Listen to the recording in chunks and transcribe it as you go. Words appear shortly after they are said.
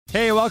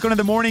Hey, welcome to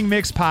the Morning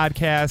Mix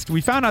podcast. We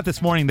found out this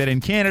morning that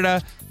in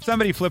Canada,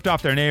 somebody flipped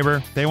off their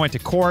neighbor. They went to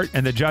court,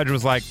 and the judge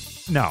was like,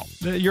 no,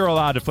 you're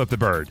allowed to flip the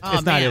bird.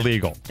 It's not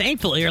illegal.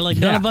 Thankfully,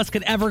 none of us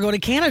could ever go to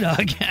Canada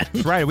again.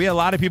 That's right. We had a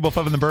lot of people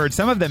flipping the bird,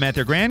 some of them at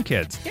their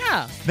grandkids.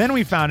 Yeah. Then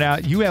we found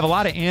out you have a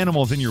lot of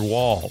animals in your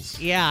walls.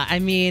 Yeah, I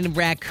mean,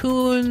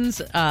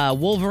 raccoons,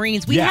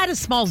 wolverines. We had a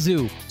small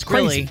zoo. It's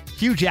crazy. Really.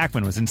 Hugh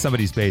Jackman was in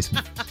somebody's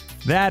basement.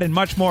 That and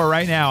much more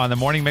right now on the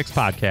Morning Mix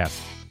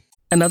podcast.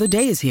 Another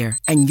day is here,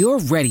 and you're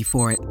ready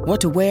for it.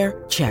 What to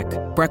wear? Check.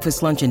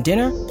 Breakfast, lunch, and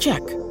dinner? Check.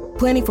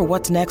 Planning for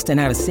what's next and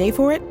how to save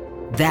for it?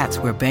 That's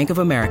where Bank of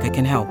America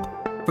can help.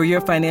 For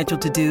your financial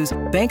to-dos,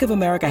 Bank of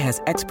America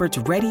has experts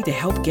ready to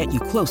help get you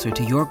closer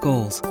to your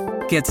goals.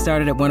 Get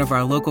started at one of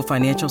our local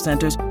financial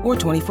centers or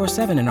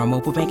 24/7 in our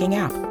mobile banking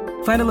app.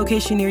 Find a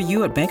location near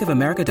you at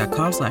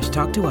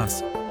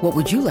bankofamerica.com/talktous. What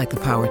would you like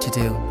the power to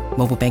do?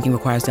 Mobile banking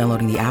requires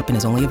downloading the app and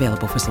is only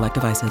available for select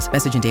devices.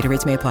 Message and data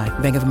rates may apply.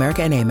 Bank of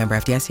America N.A., member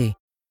FDIC.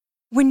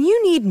 When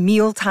you need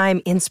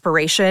mealtime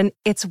inspiration,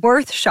 it's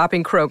worth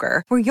shopping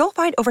Kroger, where you'll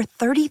find over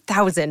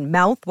 30,000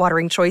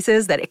 mouth-watering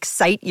choices that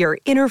excite your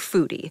inner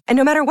foodie. And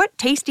no matter what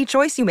tasty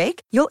choice you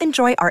make, you'll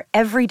enjoy our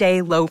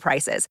everyday low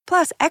prices,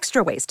 plus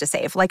extra ways to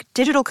save, like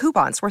digital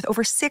coupons worth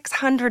over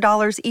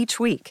 $600 each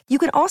week. You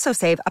can also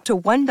save up to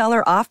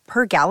 $1 off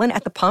per gallon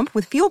at the pump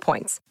with fuel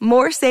points.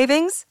 More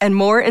savings and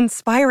more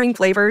inspiring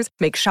flavors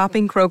make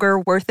shopping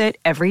Kroger worth it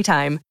every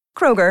time.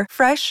 Kroger,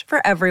 fresh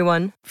for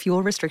everyone.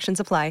 Fuel restrictions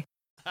apply.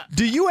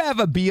 Do you have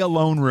a be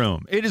alone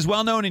room? It is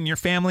well known in your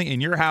family, in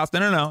your house.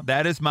 No.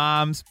 That is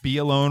mom's be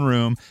alone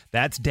room.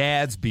 That's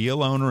dad's be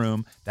alone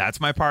room.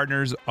 That's my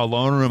partner's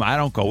alone room. I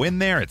don't go in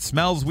there. It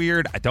smells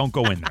weird. I don't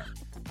go in there.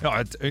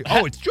 No,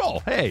 it's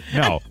Joel. Hey,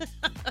 no.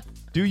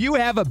 Do you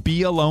have a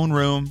be alone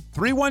room?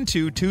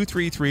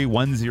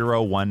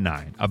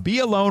 312-233-1019. A be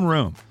alone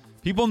room.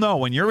 People know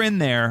when you're in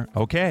there,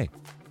 okay,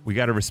 we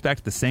got to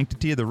respect the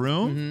sanctity of the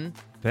room. Mm-hmm.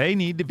 They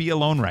need to be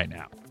alone right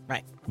now.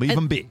 Right. Leave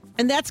them be.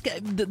 And that's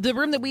the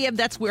room that we have.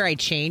 That's where I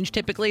change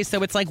typically.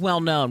 So it's like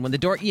well known when the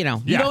door, you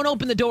don't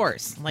open the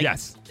doors. Like,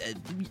 yes.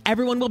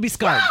 Everyone will be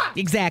scarred.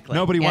 Exactly.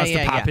 Nobody wants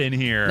to pop in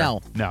here.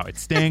 No, it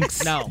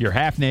stinks. No. You're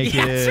half naked.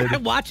 Yes,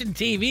 I'm watching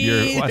TV.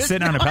 You're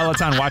sitting on a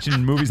Peloton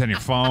watching movies on your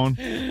phone.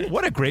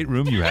 What a great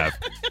room you have.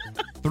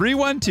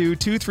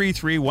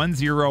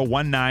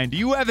 312-233-1019. Do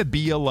you have a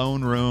be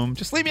alone room?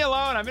 Just leave me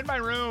alone. I'm in my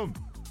room.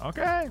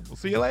 Okay. We'll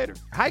see you later.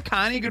 Hi,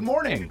 Connie. Good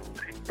morning.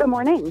 Good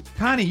morning.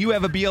 Connie, you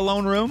have a be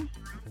alone room?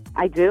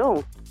 I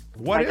do.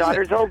 What is My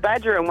daughter's old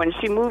bedroom. When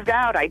she moved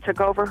out, I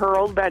took over her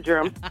old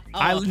bedroom.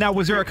 Now,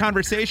 was there a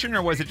conversation,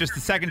 or was it just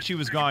the second she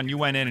was gone, you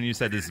went in and you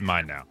said, this is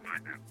mine now?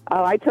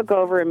 Oh, I took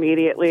over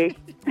immediately.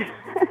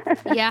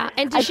 Yeah,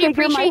 and I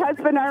figure my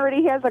husband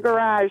already has a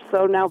garage,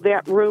 so now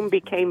that room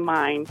became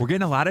mine. We're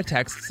getting a lot of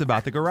texts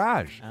about the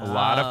garage. A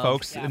lot of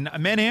folks,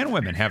 men and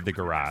women, have the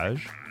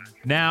garage.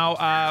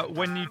 Now,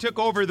 when you took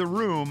over the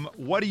room,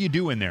 what do you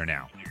do in there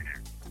now?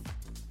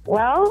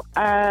 Well,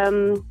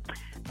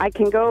 I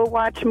can go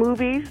watch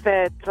movies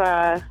that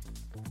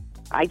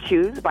I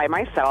choose by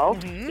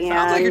myself. Mm-hmm.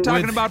 Sounds like you're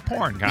talking about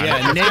porn, Connie.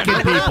 Yeah,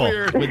 naked people.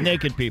 With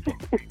naked people.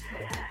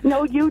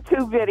 No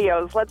YouTube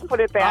videos, let's put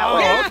it that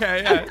way. Oh,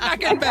 okay. Yeah. Not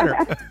getting better.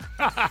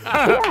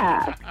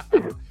 Yeah.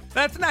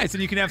 That's nice,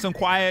 and you can have some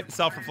quiet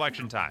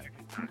self-reflection time.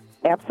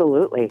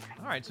 Absolutely.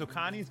 All right, so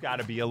Connie's got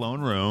to be alone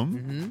room.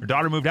 Mm-hmm. Her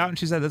daughter moved out, and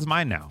she said, this is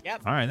mine now.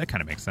 Yep. All right, that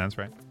kind of makes sense,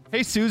 right?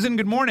 Hey, Susan,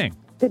 good morning.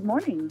 Good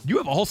morning. You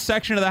have a whole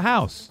section of the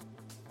house.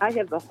 I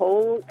have the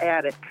whole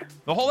attic.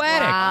 The whole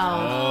attic?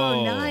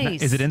 Wow. Oh,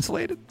 nice. Is it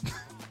insulated?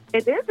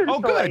 It is insulated. Oh,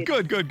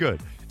 good.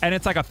 And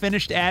it's like a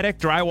finished attic,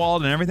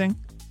 drywalled and everything?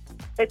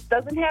 It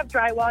doesn't have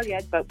drywall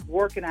yet, but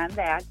working on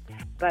that.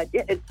 But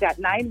it's got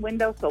 9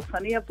 windows, so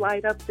plenty of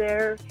light up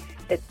there.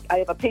 I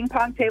have a ping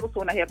pong table, so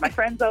when I have my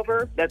friends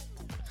over, that's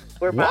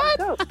where mom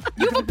goes.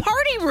 You have a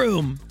party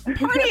room.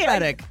 Party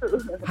attic.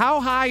 How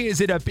high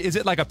is it? Is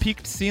it like a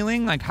peaked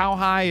ceiling? Like how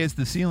high is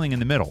the ceiling in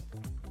the middle?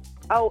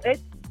 Oh,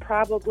 it's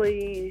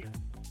probably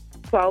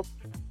 12.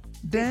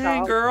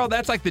 Dang, girl,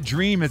 that's like the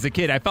dream as a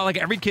kid. I felt like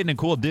every kid in a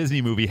cool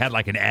Disney movie had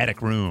like an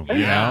attic room,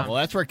 you know? Well,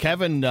 that's where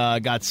Kevin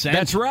got sent.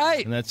 That's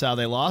right. And that's how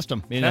they lost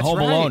him in That's Home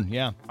right. Alone.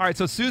 Yeah. All right,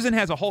 so Susan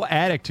has a whole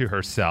attic to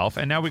herself,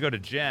 and now we go to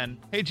Jen.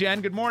 Hey,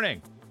 Jen, good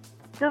morning.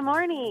 Good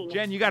morning.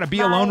 Jen, you got a be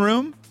alone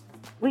room?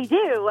 We do,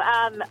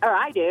 or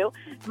I do.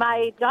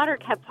 My daughter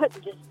kept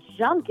putting just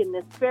junk in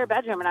this spare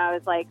bedroom, and I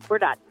was like, we're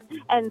done.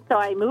 And so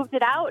I moved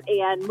it out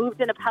and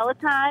moved in a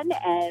Peloton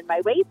and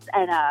my weights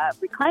and a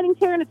reclining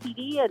chair and a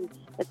TV, and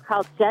it's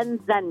called Jen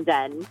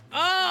Zenden.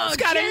 Oh, it's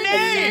got a Jen.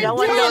 name. No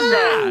one knows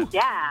that.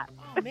 Yeah.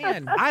 Oh,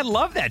 man. I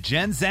love that,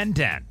 Jen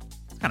Zenden.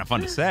 It's kind of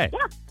fun to say. Yeah.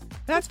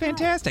 That's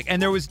fantastic. And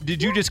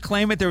did you just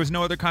claim it? There was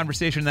no other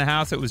conversation in the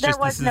house? It was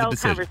just, this is a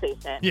decision. There was no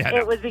conversation. Yeah,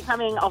 it was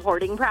becoming a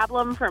hoarding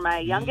problem for my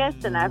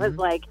youngest, and I was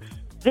like,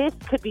 this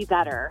could be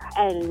better.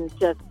 And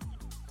just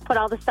put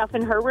all the stuff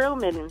in her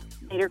room and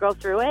made her go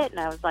through it, and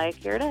I was like,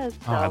 here it is. So.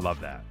 Oh, I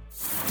love that.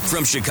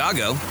 From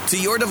Chicago to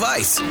your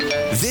device,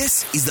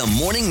 this is the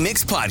Morning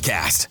Mix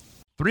Podcast.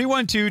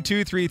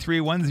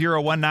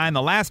 312-233-1019.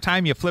 The last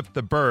time you flipped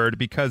the bird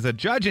because a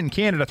judge in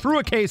Canada threw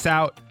a case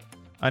out.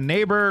 A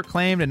neighbor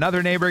claimed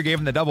another neighbor gave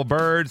him the double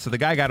bird, so the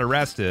guy got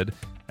arrested.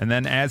 And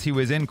then as he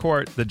was in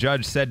court, the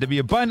judge said to be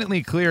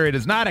abundantly clear, it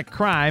is not a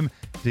crime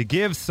to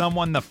give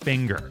someone the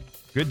finger.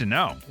 Good to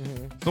know.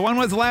 So when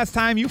was the last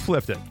time you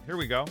flipped it? Here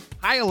we go.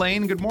 Hi,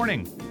 Elaine. Good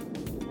morning.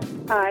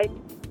 Hi.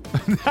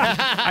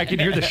 I can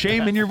hear the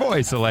shame in your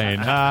voice, Elaine.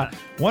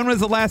 When was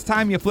the last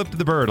time you flipped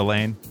the bird,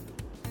 Elaine?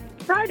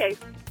 Friday.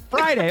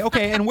 Friday.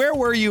 Okay, and where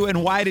were you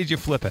and why did you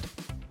flip it?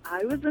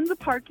 I was in the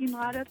parking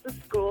lot at the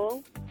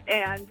school,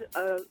 and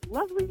a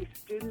lovely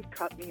student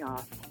cut me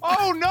off.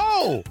 Oh,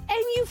 no!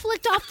 And you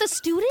flicked off the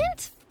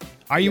student?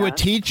 Are you a Yeah.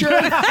 teacher?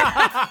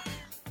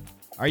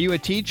 Are you a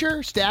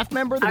teacher? Staff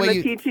member? I'm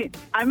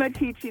a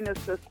teaching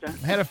assistant.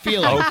 I had a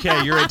feeling.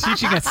 Okay, you're a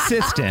teaching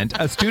assistant.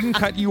 A student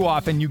cut you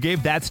off and you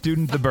gave that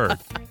student the bird.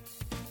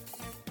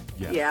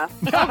 Yeah.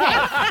 All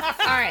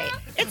right.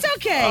 It's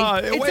okay.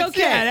 It's Yeah, it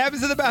okay.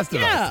 happens to the best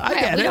of us. I Okay,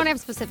 get we it. don't have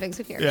specifics.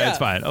 Who cares? Yeah, it's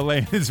fine.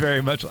 Elaine is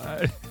very much...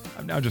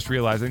 I'm now just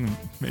realizing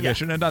maybe I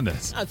shouldn't have done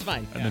this. That's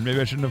fine. And then maybe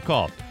I shouldn't have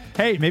called.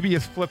 Hey, maybe you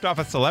flipped off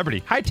a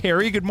celebrity. Hi,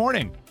 Terry. Good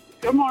morning.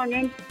 Good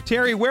morning.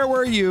 Terry, where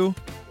were you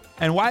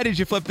and why did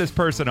you flip this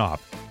person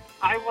off?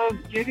 I was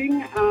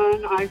getting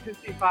on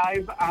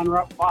I-55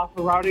 off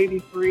of Route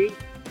 83,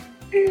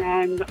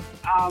 and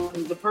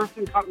the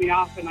person cut me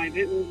off, and I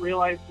didn't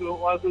realize who it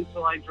was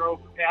until I drove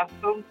past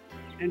them,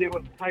 and it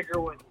was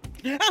Tiger Woods.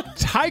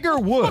 Tiger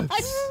Woods.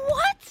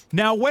 What?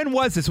 Now, when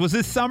was this? Was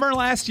this summer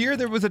last year?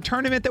 There was a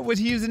tournament that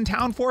he was in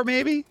town for,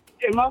 maybe?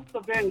 It must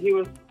have been. He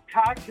was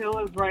Cog Hill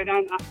is right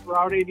on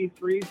Route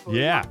 83, so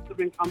Yeah. he must have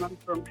been coming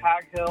from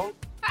Cog Hill.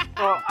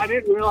 So I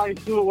didn't realize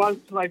who it was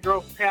until I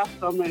drove past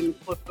them and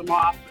flipped them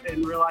off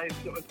and realized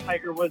it was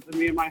Tiger Woods, and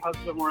me and my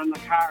husband were in the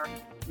car.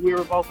 We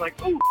were both like,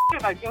 oh,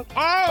 shit, I just...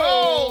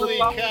 Holy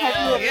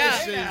cow.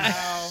 This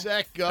is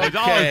sick. All Okay.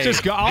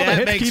 the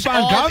hits makes keep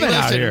on coming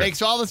out listen, here. It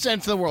makes all the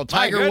sense in the world. My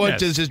Tiger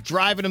Woods goodness. is just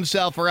driving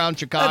himself around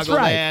That's Chicagoland.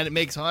 right. It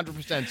makes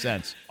 100%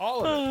 sense.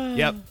 All of it.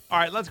 Yep. All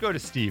right, let's go to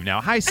Steve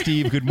now. Hi,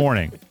 Steve. Good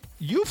morning.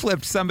 You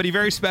flipped somebody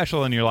very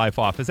special in your life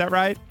off. Is that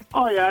right?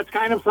 Oh, yeah, it's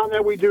kind of something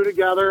that we do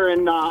together,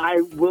 and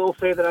I will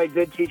say that I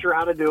did teach her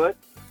how to do it.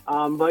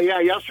 But, yeah,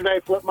 yesterday I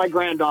flipped my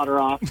granddaughter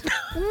off.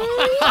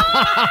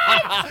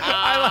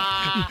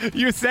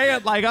 You say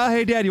it like, oh,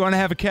 hey, Dad, you want to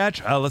have a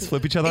catch? Let's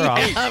flip each other off.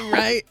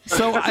 Right.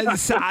 So,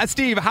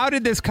 Steve, how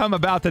did this come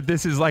about that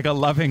this is like a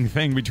loving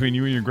thing between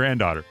you and your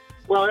granddaughter?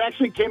 Well, it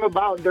actually came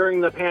about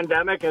during the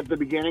pandemic at the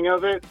beginning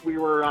of it. We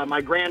were, my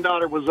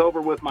granddaughter was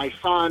over with my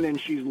son, and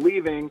she's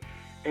leaving,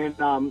 and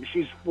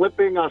she's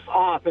flipping us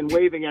off and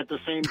waving at the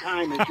same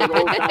time, and she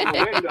rolls down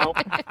the window.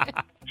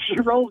 She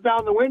rolls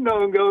down the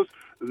window and goes,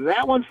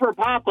 that one's for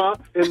Papa,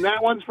 and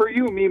that one's for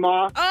you,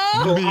 Meemaw.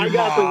 Oh, so I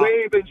got the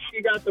wave, and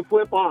she got the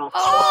flip off.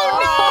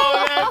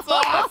 Oh, that's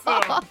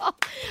awesome.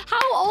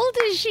 How old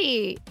is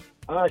she?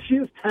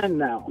 She's 10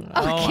 now. Okay.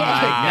 Oh, my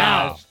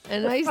gosh. A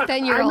nice I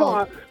 10-year-old.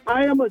 know.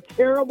 I am a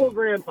terrible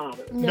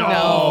grandfather.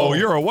 No,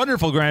 you're a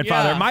wonderful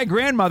grandfather. Yeah. My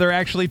grandmother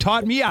actually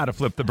taught me how to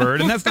flip the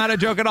bird, and that's not a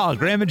joke at all.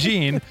 Grandma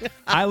Jean,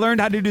 I learned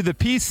how to do the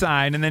peace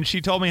sign, and then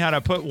she told me how to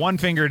put one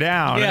finger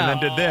down Yeah.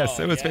 and then did this.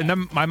 It was, and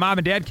then my mom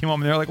and dad came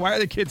home, and they're like, why are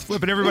the kids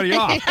flipping everybody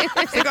off? I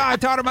was like, oh, I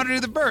taught them how to do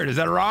the bird. Is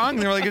that wrong?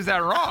 And they were like, is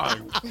that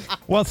wrong?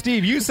 Well,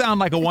 Steve, you sound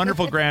like a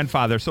wonderful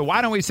grandfather, so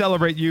why don't we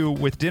celebrate you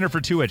with dinner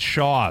for two at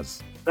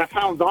Shaw's? That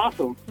sounds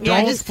awesome.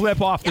 Don't flip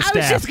off the I was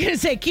staff. just going to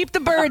say, keep the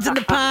birds in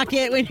the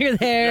pocket when you're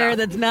there.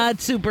 That's not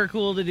super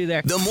cool to do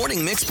there. The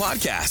Morning Mix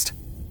Podcast.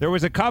 There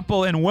was a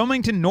couple in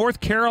Wilmington,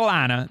 North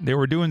Carolina. They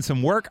were doing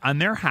some work on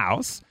their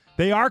house.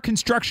 They are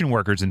construction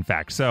workers, in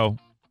fact, so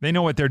they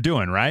know what they're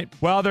doing, right?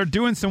 Well, they're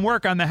doing some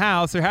work on the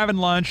house. They're having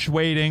lunch,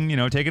 waiting,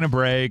 taking a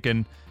break,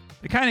 and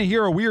they kind of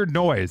hear a weird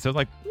noise. They're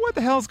like, what the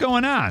hell's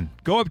going on?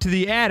 Go up to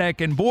the attic,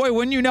 and boy,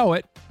 wouldn't you know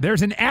it,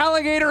 there's an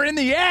alligator in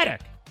the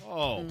attic.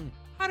 Oh.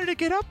 How did it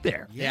get up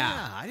there?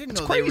 Yeah, I didn't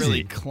It's know crazy. they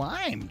really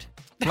climbed.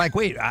 Like,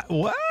 wait,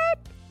 what?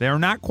 They're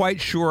not quite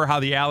sure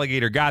how the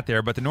alligator got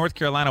there, but the North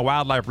Carolina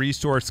Wildlife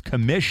Resource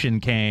Commission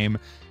came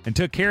and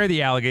took care of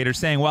the alligator,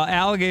 saying, well,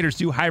 alligators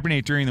do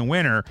hibernate during the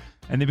winter,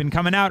 and they've been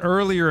coming out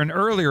earlier and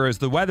earlier as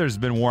the weather's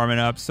been warming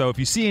up. So if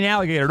you see an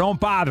alligator, don't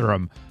bother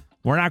them.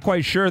 We're not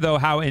quite sure, though,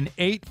 how an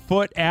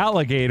 8-foot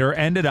alligator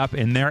ended up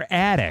in their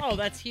attic. Oh,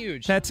 that's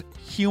huge. That's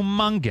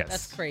humongous.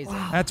 That's crazy.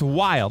 That's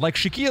wild. Like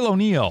Shaquille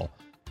O'Neal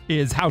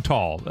is how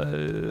tall?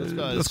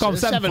 Let's call him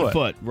 7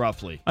 foot,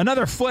 roughly.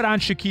 Another foot on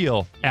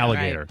Shaquille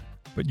alligator. Right.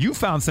 But you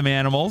found some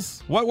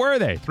animals. What were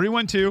they?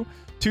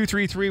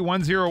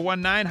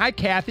 312-233-1019. Hi,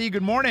 Kathy.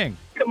 Good morning.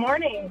 Good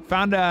morning.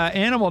 Found an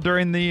animal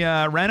during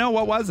the reno.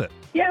 What was it?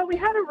 Yeah, we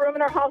had a room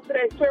in our house that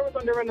I swear was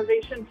under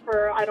renovation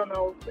for, I don't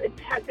know, it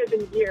hasn't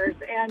been years.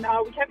 And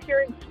we kept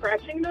hearing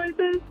scratching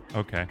noises.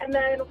 Okay. And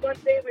then one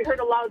day we heard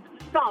a loud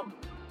thump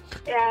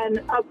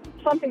and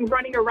something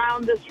running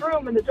around this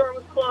room, and the door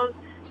was closed.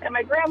 And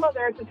my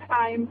grandmother at the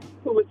time,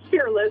 who was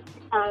fearless,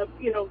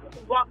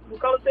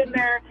 goes in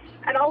there,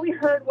 and all we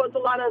heard was a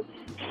lot of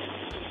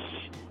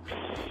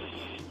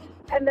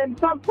and then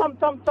thump,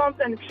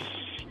 and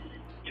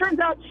turns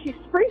out she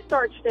spray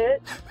starched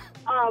it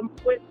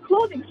with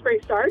clothing spray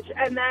starch,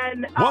 and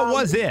then What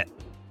was it?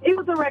 It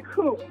was a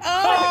raccoon.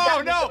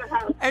 Oh, no.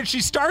 And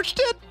she starched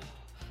it?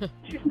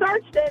 She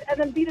starched it and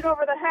then beat it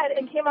over the head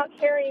and came out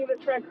carrying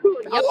this raccoon.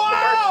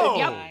 Whoa!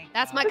 Yep.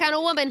 That's my kind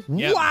of woman.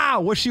 Yep.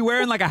 Wow. Was she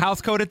wearing like a house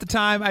coat at the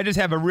time? I just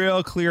have a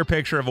real clear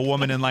picture of a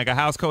woman in like a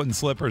house coat and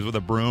slippers with a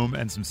broom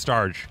and some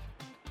starch.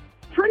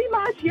 Pretty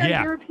much,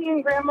 Yeah.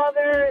 European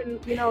grandmother,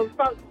 and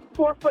about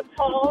 4 foot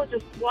tall,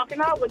 just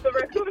walking out with the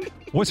raccoon.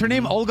 Was her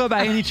name Olga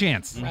by any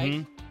chance?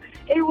 Right.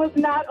 It was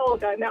not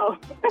Olga, no.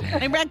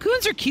 And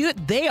raccoons are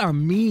cute. They are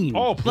mean.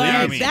 Oh, please.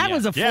 Like, Mean, that yeah.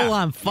 was a Yeah.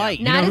 full-on fight.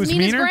 You know Not as who's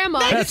mean as meaner? grandma.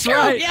 That's True,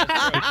 right.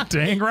 yeah.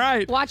 Dang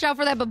right. Watch out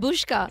for that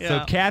babushka.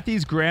 So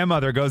Kathy's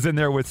grandmother goes in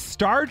there with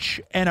starch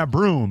and a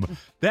broom.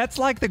 That's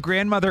like the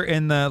grandmother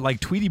in the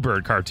like Tweety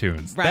Bird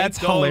cartoons. Right. That's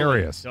Totally.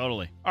 hilarious.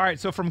 Totally. All right,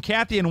 so from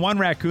Kathy and one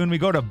raccoon, we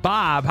go to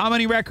Bob. How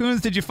many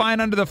raccoons did you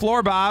find under the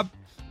floor, Bob?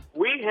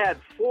 We had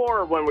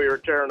 4 when we were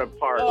tearing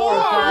apart.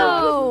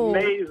 Whoa. It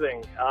was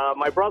amazing.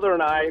 My brother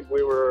and I,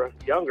 we were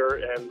younger,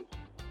 and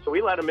so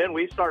we let them in.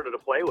 We started to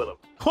play with them.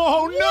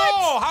 Oh,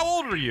 no. How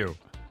old were you?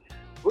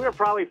 We were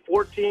probably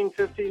 14,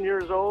 15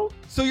 years old.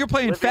 So you're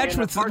playing Living fetch in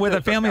a with a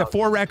partnership family of house.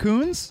 4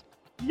 raccoons?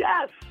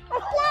 Yes.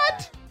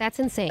 What? That's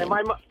insane.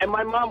 And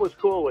my mom was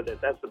cool with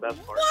it. That's the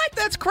best part. What?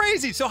 That's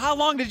crazy. So how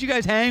long did you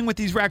guys hang with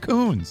these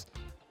raccoons?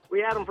 We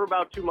had them for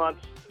about 2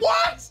 months.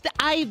 What?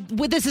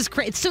 This is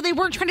crazy. So they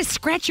weren't trying to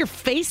scratch your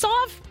face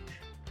off?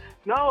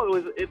 No,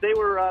 they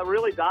were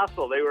really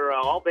docile. They were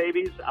all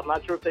babies. I'm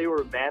not sure if they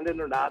were abandoned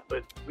or not,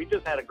 but we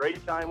just had a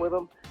great time with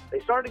them. They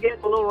started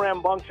getting a little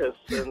rambunctious,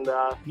 and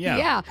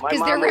Yeah, my 'cause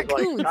mom they're was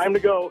raccoons. like, "Time to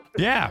go."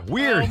 Yeah,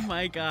 weird. Oh,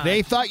 my God.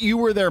 They thought you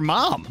were their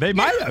mom. They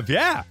might have,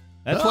 yeah.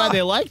 That's why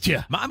they liked you.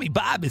 Mommy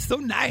Bob is so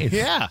nice.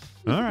 Yeah.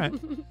 All right.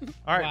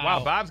 All right.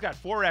 Wow. Bob's got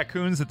 4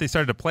 raccoons that they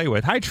started to play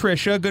with. Hi,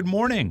 Trisha. Good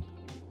morning.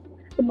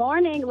 Good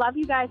morning. Love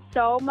you guys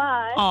so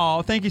much.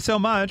 Oh, thank you so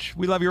much.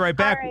 We love you right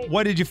back. All right.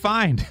 What did you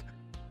find?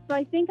 So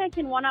I think I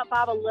can one-up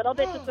Bob a little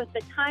bit just with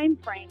the time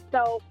frame.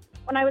 So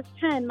when I was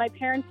 10, my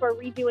parents were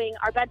redoing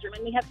our bedroom,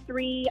 and we have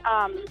 3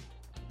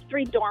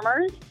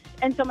 dormers.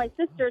 And so my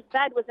sister's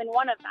bed was in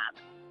one of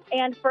them.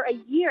 And for a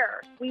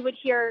year, we would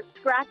hear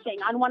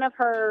scratching on one of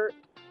her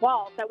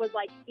walls that was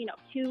like,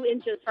 2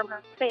 inches from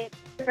her face.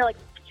 We were like,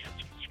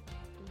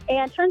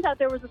 and turns out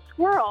there was a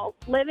squirrel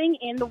living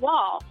in the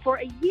wall for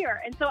a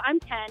year. And so I'm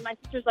 10, my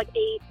sister's like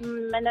 8,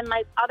 and then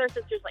my other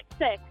sister's like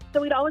 6.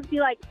 So we'd always be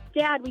like,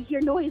 Dad, we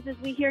hear noises,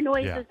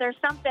 Yeah. there's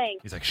something.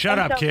 He's like, shut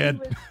And up, so he kid.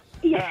 was-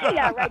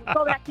 yeah, right.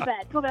 Go back to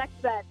bed.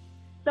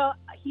 So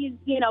he's,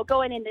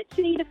 going in the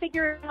chimney to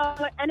figure it out.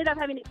 Ended up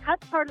having to cut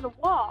part of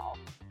the wall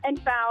and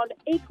found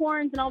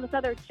acorns and all this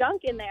other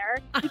junk in there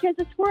because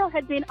the squirrel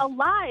had been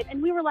alive.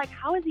 And we were like,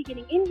 how is he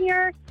getting in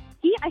here?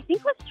 He, I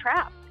think, was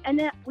trapped. And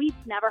then we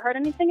never heard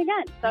anything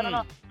again. So I don't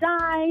know if he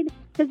died.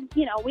 Because,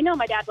 we know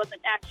my dad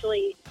wasn't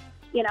actually,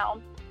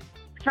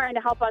 trying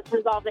to help us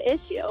resolve the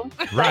issue.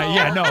 Right.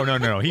 Yeah.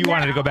 No. He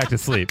wanted to go back to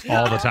sleep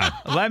all the time.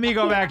 Let me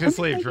go back to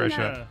sleep, thinking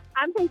Trisha.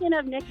 I'm thinking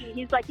of Nikki.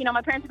 He's like,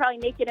 my parents are probably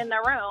naked in their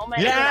room.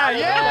 And,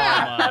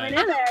 Yeah. coming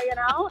in there,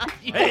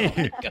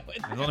 Hey,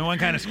 there's only one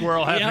kind of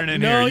squirrel happening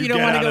in No, here. you don't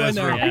get want to out go of in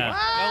this there. room.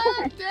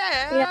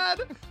 Yeah.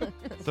 Dad.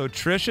 So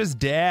Trisha's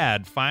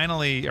dad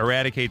finally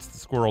eradicates the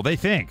squirrel, they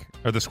think,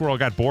 or the squirrel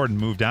got bored and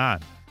moved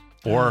on.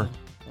 Or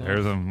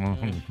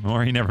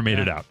or he never made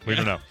it out. We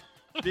don't know.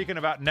 Speaking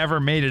about never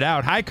made it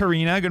out. Hi,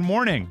 Karina. Good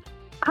morning.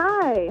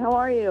 Hi, how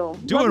are you?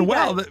 Doing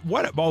well. Guys.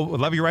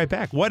 Love you right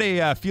back. What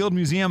a Field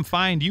Museum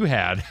find you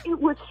had. It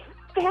was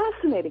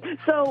fascinating.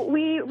 So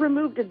we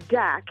removed a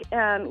deck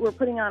and we're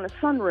putting on a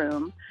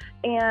sunroom,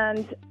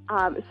 and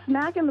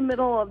smack in the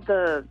middle of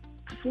the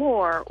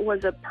floor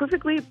was a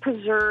perfectly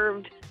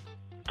preserved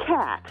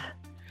cat.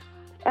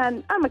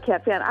 And I'm a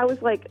cat fan. I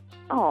was like,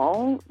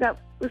 oh, that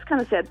was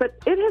kind of sad. But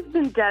it has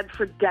been dead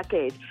for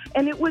decades.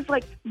 And it was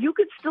like, you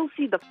could still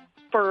see the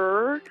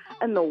fur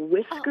and the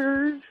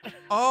whiskers.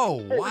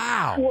 Oh,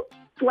 wow.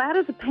 Flat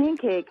as a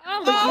pancake.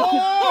 Oh,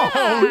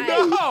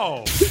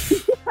 no.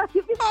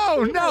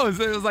 Oh, no. It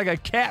was like a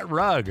cat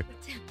rug.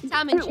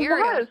 Tom and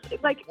Jerry. It was.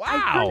 Like, Wow.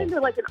 I turned into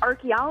like an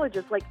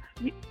archaeologist. Like,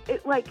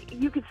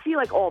 you could see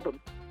like all the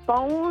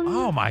bones.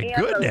 Oh, my and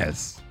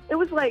goodness. It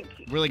was like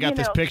Really got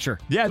this picture.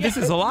 Yeah, this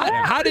is a lot.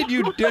 How did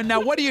you do? Now,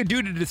 what do you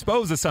do to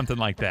dispose of something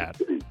like that?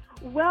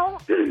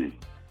 Well,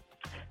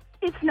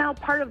 it's now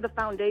part of the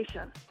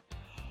foundation.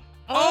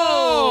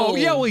 Oh,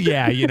 yeah, well,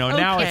 yeah,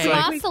 now it's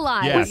like,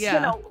 Fossilized. yes.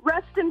 Yeah.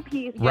 Rest in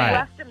peace. They Right.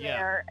 left him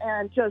there,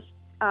 and just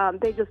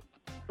they just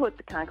put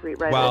the concrete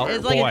right Well, over.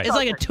 It's like, boy. it's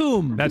like a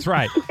tomb. That's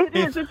right. It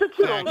is. It's a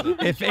tomb.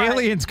 If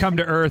aliens come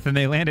to Earth and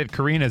they land at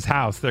Karina's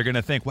house, they're going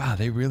to think, wow,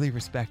 they really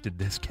respected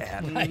this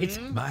cat. Right.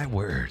 My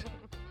word.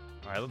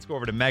 All right, let's go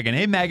over to Megan.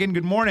 Hey, Megan,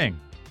 good morning.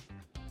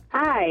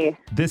 Hi.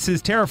 This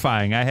is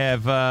terrifying.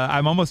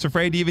 I'm almost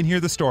afraid to even hear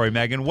the story,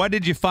 Megan. What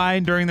did you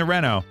find during the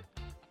reno?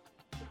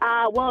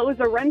 Well, it was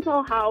a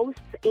rental house,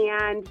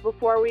 and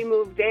before we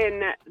moved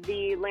in,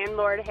 the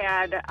landlord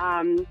had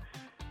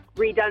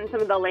redone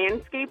some of the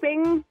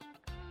landscaping.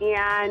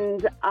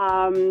 And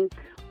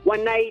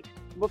one night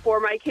before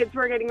my kids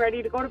were getting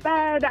ready to go to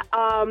bed,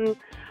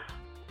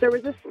 there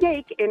was a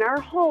snake in our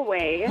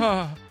hallway.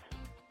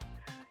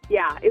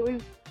 Yeah, it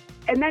was.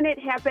 And then it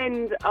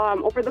happened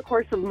over the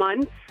course of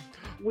months.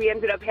 We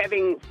ended up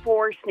having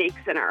 4 snakes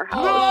in our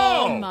house.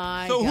 Oh,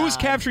 my So God. who's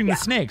capturing the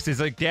snakes?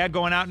 Is like Dad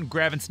going out and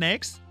grabbing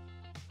snakes?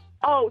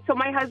 Oh, so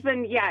my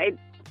husband,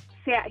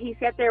 he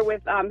sat there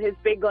with his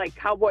big like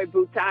cowboy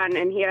boots on,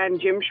 and he had on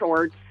gym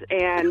shorts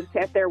and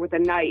sat there with a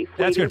knife.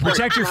 That's waiting good. for it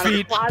Protect to your come out of the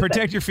feet. closet.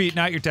 Protect your feet,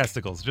 not your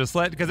testicles. Just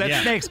because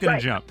that snake's going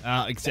to jump.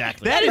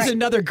 Exactly. That is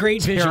another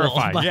great visual,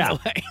 Terrifying. by Yeah. the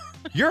way.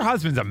 Your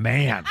husband's a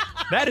man.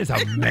 That is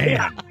a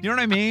man. You know what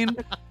I mean?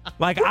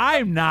 Like,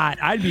 I'm not.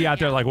 I'd be out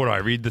there like, what do I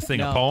read this thing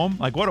a poem?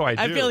 Like, what do I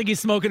do? I feel like he's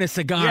smoking a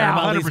cigar yeah,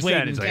 while 100%. he's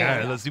waiting. It's like, all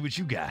right, let's see what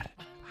you got.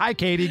 Hi,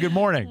 Katie. Good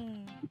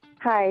morning.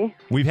 Hi.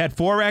 We've had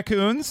 4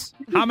 raccoons.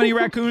 How many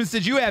raccoons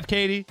did you have,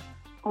 Katie?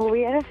 Well,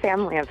 we had a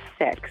family of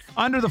 6.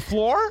 Under the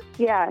floor?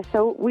 Yeah,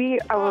 so we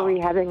were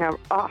rehabbing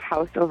a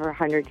house over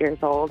 100 years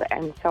old,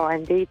 and so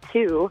on day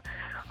 2,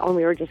 when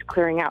we were just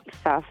clearing out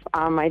stuff,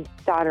 my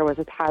daughter was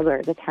a toddler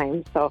at the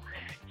time, so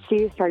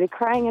she started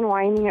crying and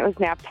whining. It was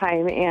nap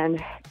time,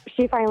 and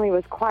she finally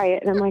was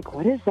quiet, and I'm like,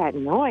 what is that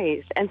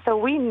noise? And so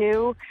we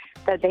knew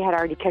that they had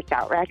already kicked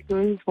out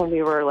raccoons when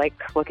we were, like,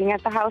 looking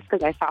at the house,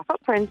 because I saw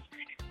footprints.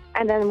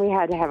 And then we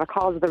had to have a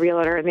call to the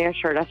realtor, and they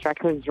assured us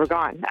raccoons were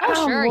gone.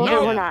 Oh, sure, well, yeah.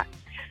 they were not.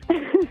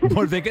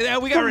 What they,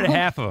 we got rid of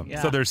half of them,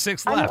 Yeah. so there's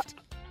 6 left.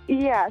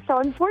 Yeah, so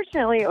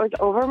unfortunately, it was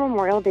over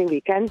Memorial Day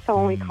weekend, so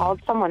when we called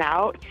someone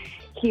out,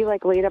 he,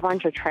 like, laid a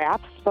bunch of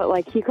traps, but,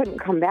 like, he couldn't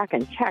come back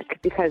and check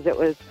because it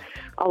was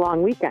a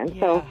long weekend.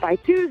 So by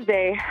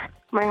Tuesday,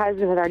 my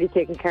husband had already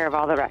taken care of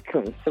all the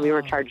raccoons, so we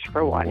were charged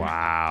for 1.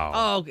 Wow.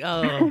 Oh.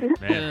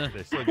 Man,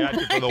 they still got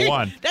you for the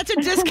 1. That's a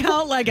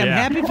discount. Like, I'm Yeah.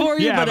 happy for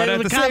you, Yeah, but at it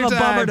the was kind same of a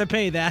bummer time, to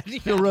pay that. I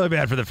feel really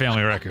bad for the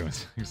family of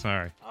raccoons. I'm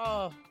sorry.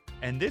 Oh.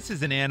 And this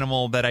is an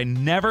animal that I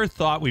never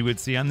thought we would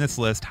see on this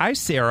list. Hi,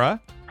 Sarah.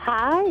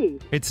 Hi.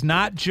 It's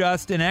not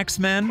just an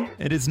X-Men.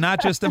 It is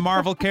not just a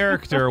Marvel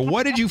character.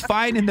 What did you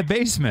find in the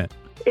basement?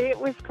 It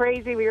was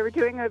crazy. We were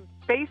doing a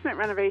basement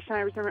renovation.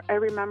 I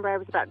remember I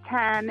was about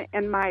 10,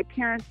 and my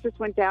parents just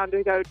went down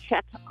to go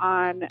check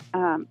on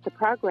the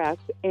progress,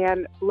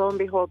 and lo and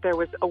behold, there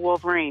was a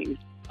Wolverine.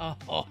 A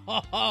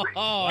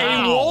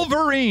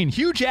Wolverine.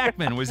 Hugh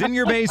Jackman was in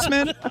your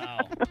basement?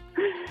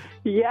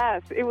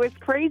 Yes, it was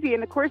crazy.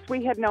 And of course,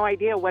 we had no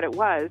idea what it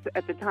was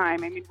at the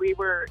time. I mean, we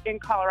were in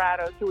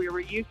Colorado, so we were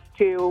used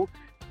to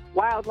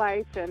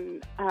wildlife,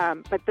 and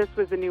but this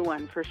was a new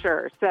one for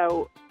sure.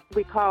 So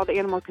we called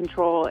animal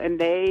control, and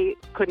they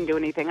couldn't do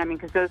anything. I mean,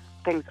 because those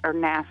things are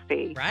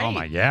nasty. Right. Oh,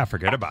 my, yeah,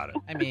 forget about it.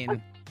 I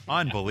mean,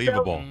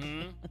 unbelievable.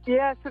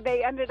 Yeah, so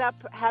they ended up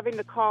having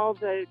to call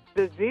the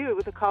zoo,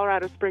 the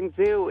Colorado Springs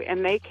Zoo,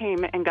 and they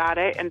came and got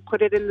it and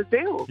put it in the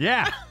zoo.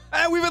 Yeah.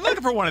 We've been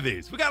looking for one of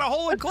these. We got a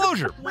whole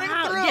enclosure. Bring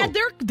it through. Yeah,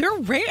 they're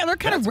rare. They're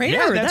kind of rare.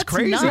 Yeah, that's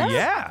crazy. nuts.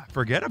 Yeah,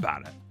 forget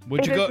about it.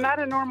 It is not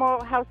a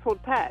normal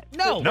household pet.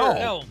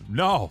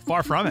 No,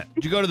 far from it.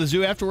 Did you go to the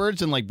zoo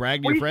afterwards and like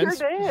brag to your We friends?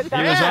 sure did. It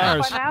That was was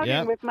ours. a fun outing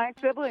Yeah. with my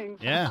siblings.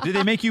 Yeah. Did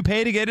they make you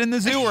pay to get in the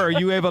zoo, or are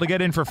you able to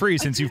get in for free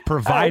since you've I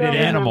provided don't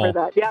animal?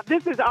 remember that. Yeah,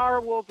 this is our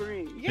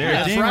Wolverine. They're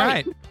that's dang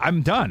right. right.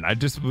 I'm done. I would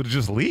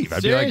just leave.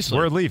 I'd Seriously.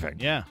 be like, we're leaving.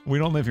 Yeah. We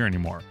don't live here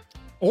anymore.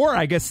 Or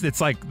I guess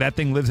it's like that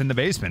thing lives in the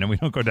basement and we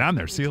don't go down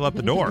there. Seal up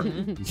the door.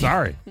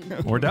 Sorry.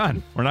 We're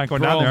done. We're not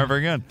going down there ever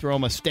again. Throw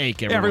him a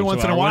steak Every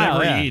once in a while.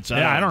 whenever Yeah, he eats.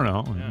 I don't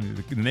know.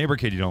 The neighbor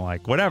kid you don't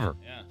like. Whatever.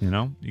 You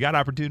know, you got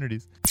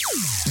opportunities.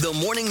 The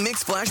Morning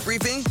Mix Flash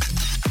Briefing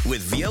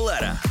with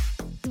Violetta.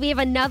 We have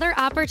another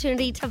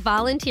opportunity to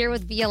volunteer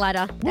with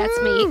Violetta.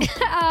 That's me.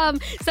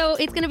 So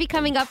it's going to be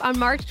coming up on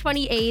March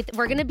 28th.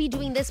 We're going to be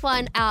doing this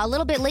one a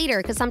little bit later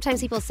because sometimes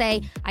people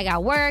say, I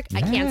got work.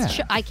 I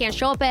can't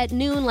show up at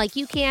noon like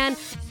you can.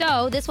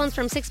 So this one's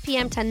from 6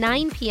 p.m. to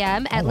 9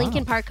 p.m. at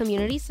Lincoln Park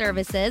Community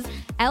Services.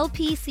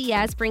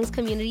 LPCS brings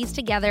communities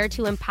together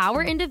to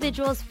empower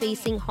individuals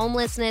facing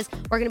homelessness.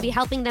 We're going to be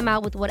helping them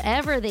out with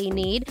whatever they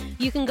need.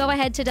 You can go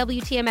ahead to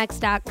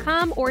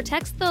WTMX.com or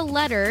text the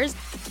letters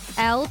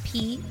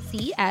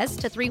LPCS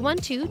to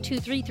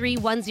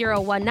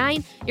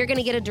 312-233-1019. You're going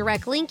to get a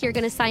direct link. You're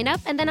going to sign up,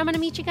 and then I'm going to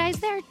meet you guys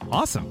there.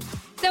 Awesome.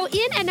 So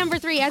in at number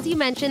 3, as you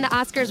mentioned, the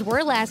Oscars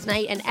were last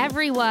night, and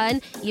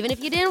everyone, even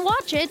if you didn't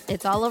watch it,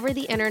 it's all over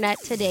the internet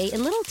today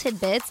in little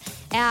tidbits.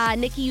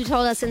 Nikki, you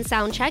told us in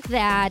Soundcheck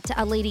that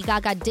Lady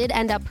Gaga did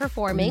end up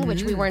performing,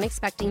 which we weren't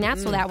expecting that,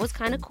 so that was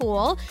kind of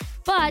cool.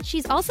 But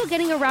she's also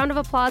getting a round of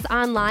applause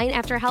online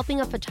after helping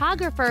a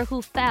photographer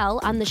who fell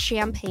on the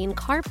champagne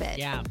carpet.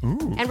 Yeah.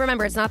 And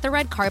remember, it's not the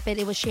red carpet,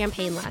 it was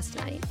champagne last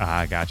night.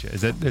 Gotcha.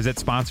 Is it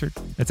sponsored?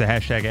 It's a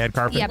hashtag ad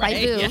carpet? Yeah, by Boo.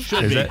 Is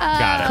it?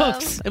 Got it.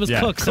 Cooks. It was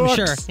Cooks, I'm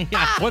sure.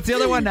 Yeah. What's the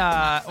other one?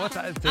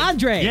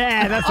 Andre.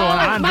 Yeah, that's the one.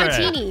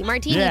 Andre.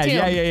 Martini Yeah, too.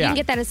 yeah. You can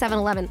get that at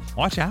 7-Eleven.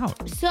 Watch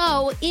out.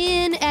 So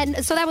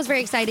that was very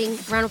exciting.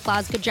 Round of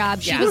applause. Good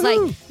job. She was like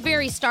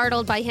very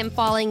startled by him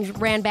falling,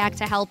 ran back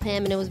to help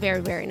him, and it was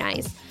very, very nice.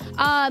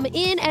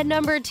 In at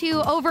number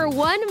 2, over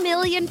 1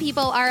 million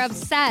people are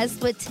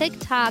obsessed with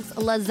TikTok's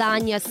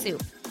lasagna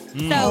soup.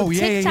 So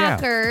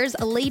TikTokers'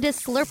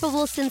 latest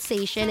slurpable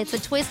sensation. It's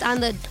a twist on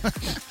the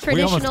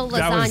traditional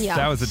lasagna.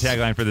 That was the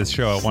tagline for this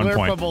show at one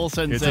point. Slurpable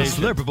sensation. It's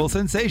a slurpable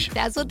sensation.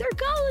 That's what they're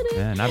calling it.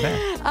 Yeah, not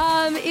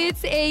bad.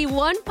 It's a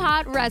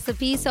one-pot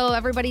recipe, so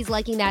everybody's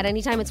liking that.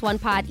 Anytime it's one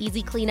pot,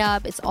 easy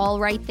cleanup. It's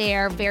all right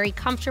there. Very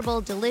comfortable,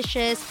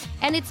 delicious.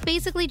 And it's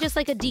basically just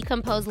like a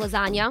decomposed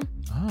lasagna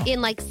in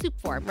like soup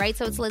form, right?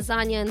 So it's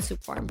lasagna in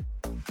soup form.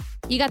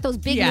 You got those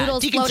big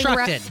noodles floating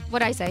around.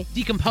 What'd I say?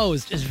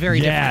 Decomposed is very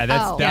different.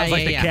 That was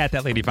like the cat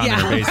that lady found in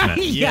her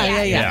basement.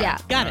 Yeah.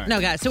 Got it. No,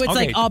 got it. So it's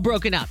like all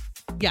broken up.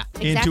 Yeah.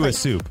 Exactly. Into a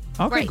soup.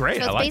 Okay, right.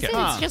 great. So I like it.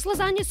 It's just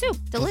lasagna soup.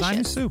 Delicious.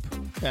 Lasagna soup.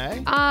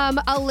 Okay.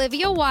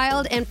 Olivia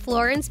Wilde and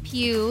Florence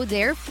Pugh,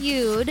 their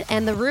feud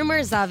and the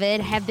rumors of it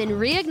have been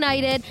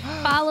reignited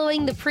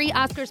following the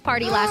pre-Oscars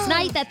party last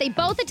night that they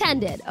both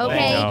attended.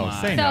 Okay.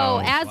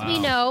 As we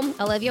know,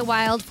 Olivia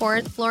Wilde,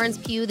 Florence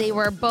Pugh, they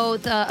were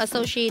both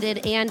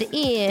associated and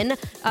in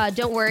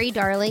Don't Worry,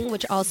 Darling,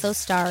 which also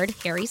starred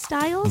Harry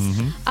Styles.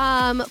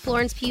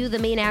 Florence Pugh, the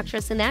main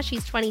actress in that,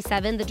 she's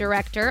 27. The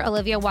director,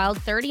 Olivia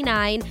Wilde,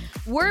 39.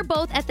 Were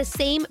both at the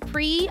same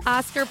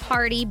pre-Oscar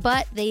party,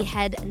 but they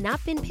had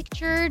not been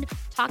pictured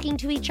talking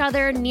to each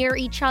other, near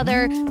each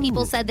other.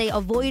 People said they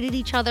avoided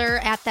each other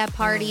at that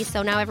party,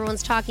 so now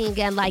everyone's talking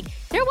again like,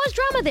 there was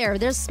drama there.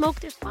 There's smoke,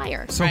 there's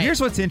fire. So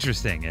here's what's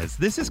interesting is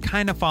this is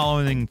kind of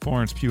following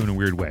Florence Pugh in a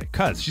weird way,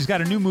 because she's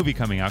got a new movie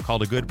coming out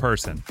called A Good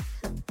Person,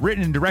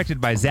 written and directed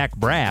by Zach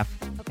Braff,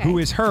 who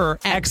is her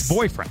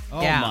ex-boyfriend.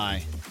 Oh,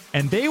 my.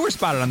 And they were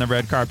spotted on the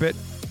red carpet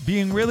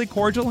being really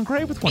cordial and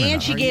great with one another.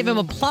 And she gave him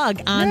a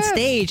plug on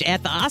stage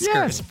at the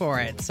Oscars for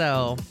it.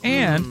 So,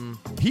 and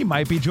he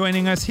might be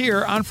joining us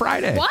here on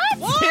Friday. What?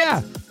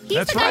 Yeah. He's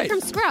That's the guy right.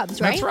 from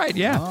Scrubs, right? That's right,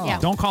 yeah. Yeah.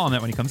 Don't call him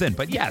that when he comes in,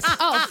 but yes.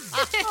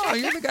 Oh,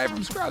 you're the guy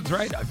from Scrubs,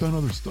 right? I've done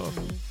other stuff.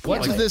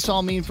 What does this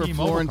all mean for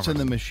Florence and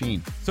the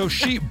Machine? So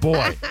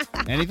boy.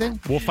 Anything?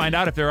 We'll find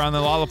out if they're on the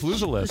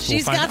Lollapalooza list.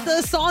 She's got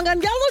the song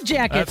on Yellow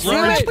Jackets. That's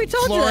right. We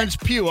told Florence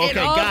you Pugh. Okay,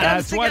 got it.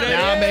 That's what it is.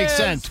 Now it makes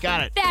sense.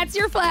 Got it. That's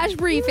your flash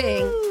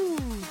briefing.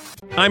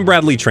 I'm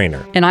Bradley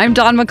Trainer. And I'm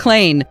Don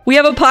McClain. We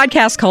have a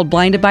podcast called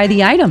Blinded by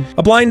the Item.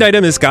 A blind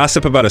item is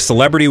gossip about a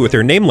celebrity with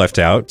their name left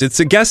out. It's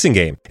a guessing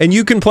game, and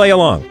you can play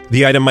along.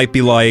 The item might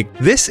be like,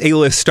 this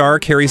A-list star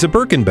carries a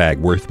Birkin bag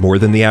worth more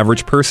than the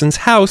average person's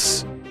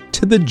house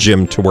to the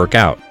gym to work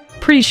out.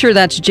 Pretty sure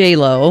that's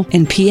J-Lo.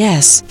 And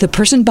P.S. the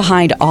person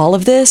behind all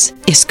of this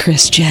is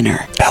Kris Jenner,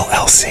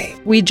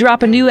 LLC. We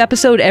drop a new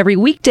episode every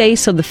weekday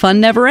so the fun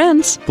never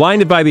ends.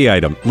 Blinded by the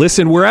Item.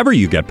 Listen wherever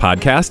you get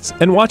podcasts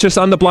and watch us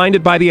on the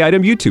Blinded by the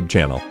Item YouTube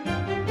channel.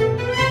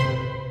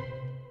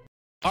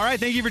 All right,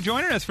 thank you for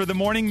joining us for the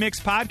Morning Mix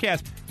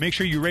podcast. Make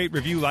sure you rate,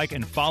 review, like,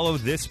 and follow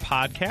this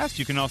podcast.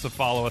 You can also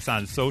follow us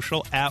on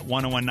social at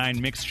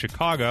 1019 Mix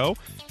Chicago.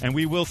 And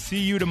we will see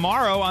you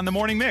tomorrow on the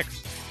Morning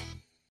Mix.